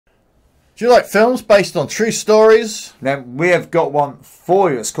Do you like films based on true stories? Then we have got one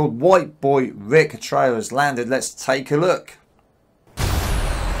for you. It's called White Boy Rick. A trailer has landed. Let's take a look.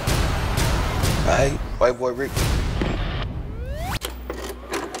 Hey, White Boy Rick.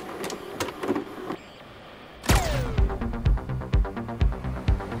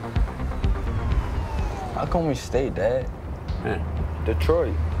 How come we stayed, Dad?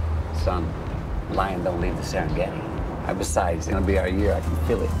 Detroit. Son, lion don't leave the Serengeti. And besides, it's gonna be our year. I can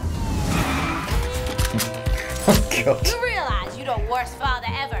feel it. Oh, God. You realize you're the worst father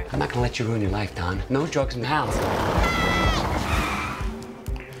ever. I'm not gonna let you ruin your life, Don. No drugs in the house.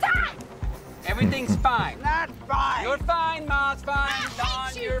 Don! Everything's fine. Not fine. You're fine, Ma. It's fine.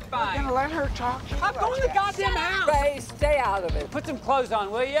 Don, you're fine. You're gonna let her talk to you? I'm going to the goddamn house. Ray, stay out of it. Put some clothes on,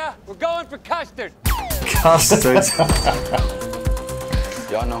 will ya? We're going for custard. Custard.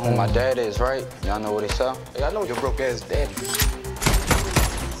 Y'all know who my dad is, right? Y'all know what he sell? Hey, I know your broke ass daddy.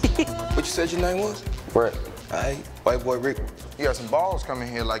 What you said your name was? Rick. Hey, White Boy Rick. You got some balls coming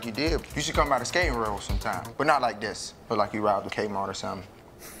here like you did. You should come out of skating roll sometime, but not like this. But like you robbed a Kmart or something.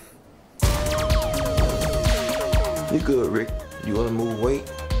 You good, Rick. You wanna move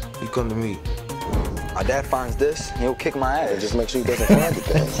weight? You come to me. My dad finds this, he'll kick my ass. Just make sure he doesn't find it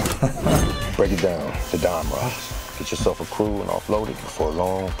then. Break it down to dime rods. Get yourself a crew and offload it. Before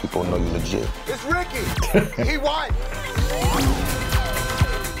long, people know you legit. It's Ricky. He white.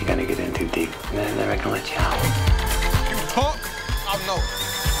 You're gonna get in too deep, and then they're not gonna let you out. You talk, I know.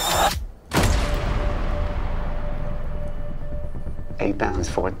 8 pounds,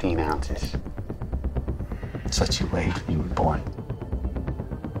 14 ounces. That's what you weighed when you were born.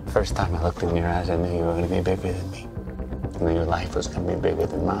 First time I looked in your eyes, I knew you were gonna be bigger than me. I knew your life was gonna be bigger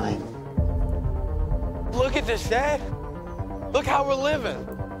than mine. Look at this, Dad. Look how we're living.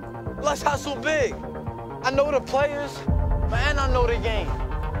 Let's hustle big. I know the players, man, I know the game.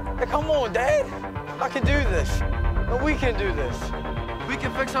 Hey, come on, Dad. I can do this. And we can do this. We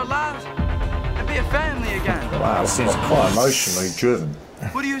can fix our lives and be a family again. Wow, it seems quite emotionally driven.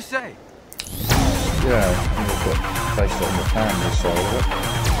 What do you say? Yeah, you've got based on the family side of it.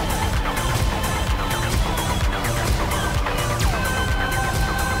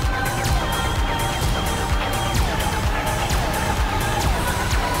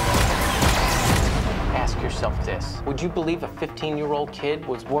 Ask yourself this. Would you believe a 15-year-old kid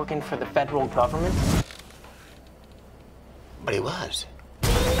was working for the federal government? But he was.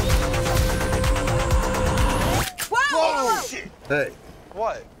 Whoa! Shit. Hey.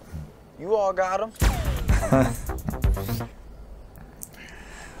 What? You all got him?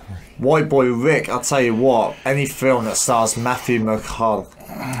 White Boy Rick, I'll tell you what, any film that stars Matthew McConaughey.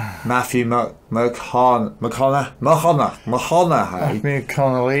 McConaughey,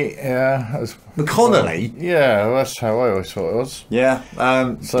 yeah. McConaughey? Yeah, well, that's how I always thought it was. Yeah,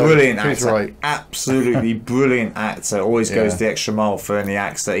 So, brilliant he's actor. right. Absolutely brilliant actor. Always goes Yeah. the extra mile for any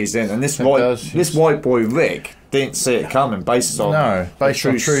acts that he's in. And this does. White Boy Rick didn't see it coming, based on based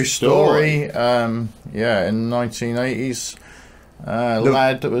on true story. Yeah, in the 1980s, a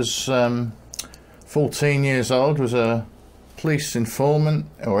lad that was 14 years old was a police informant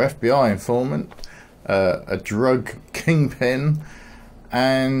or FBI informant, a drug kingpin,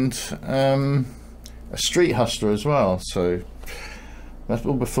 and a street hustler as well. So that's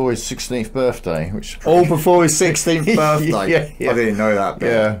all before his 16th birthday, which all before his 16th birthday. Yeah. I didn't know that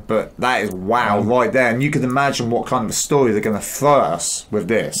bit. Yeah. But that is wow right there, and you can imagine what kind of a story they're going to throw us with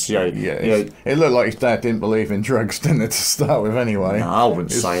this. It looked like his dad didn't believe in drugs, didn't it, to start with anyway? No, I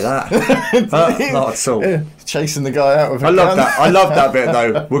wouldn't say that. Not at all. Yeah, chasing the guy out with a I love gun. that. I love that bit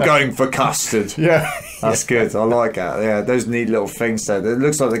though. We're going for custard. Yeah. That's good. I like that. Yeah, those neat little things there. It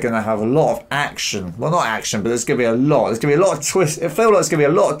looks like they're going to have a lot of action. Well, not action, but there's going to be a lot. There's going to be a lot of twists. It feels like there's going to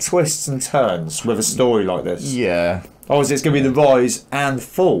be a lot of twists and turns with a story like this. Yeah. Obviously, it's going to be the rise and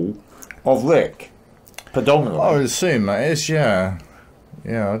fall of Rick, predominantly. I would assume that is, yeah.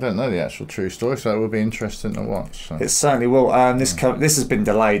 Yeah, I don't know the actual true story, so that would be interesting to watch. So. It certainly will. This has been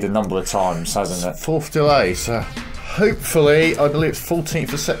delayed a number of times, hasn't it? Fourth delay, so hopefully, I believe it's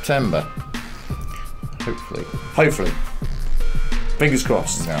 14th of September. Hopefully. Fingers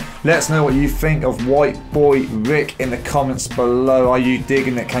crossed. Yeah. Let us know what you think of White Boy Rick in the comments below. Are you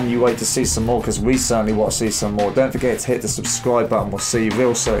digging it? Can you wait to see some more? Because we certainly want to see some more. Don't forget to hit the subscribe button. We'll see you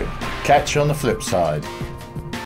real soon. Catch you on the flip side.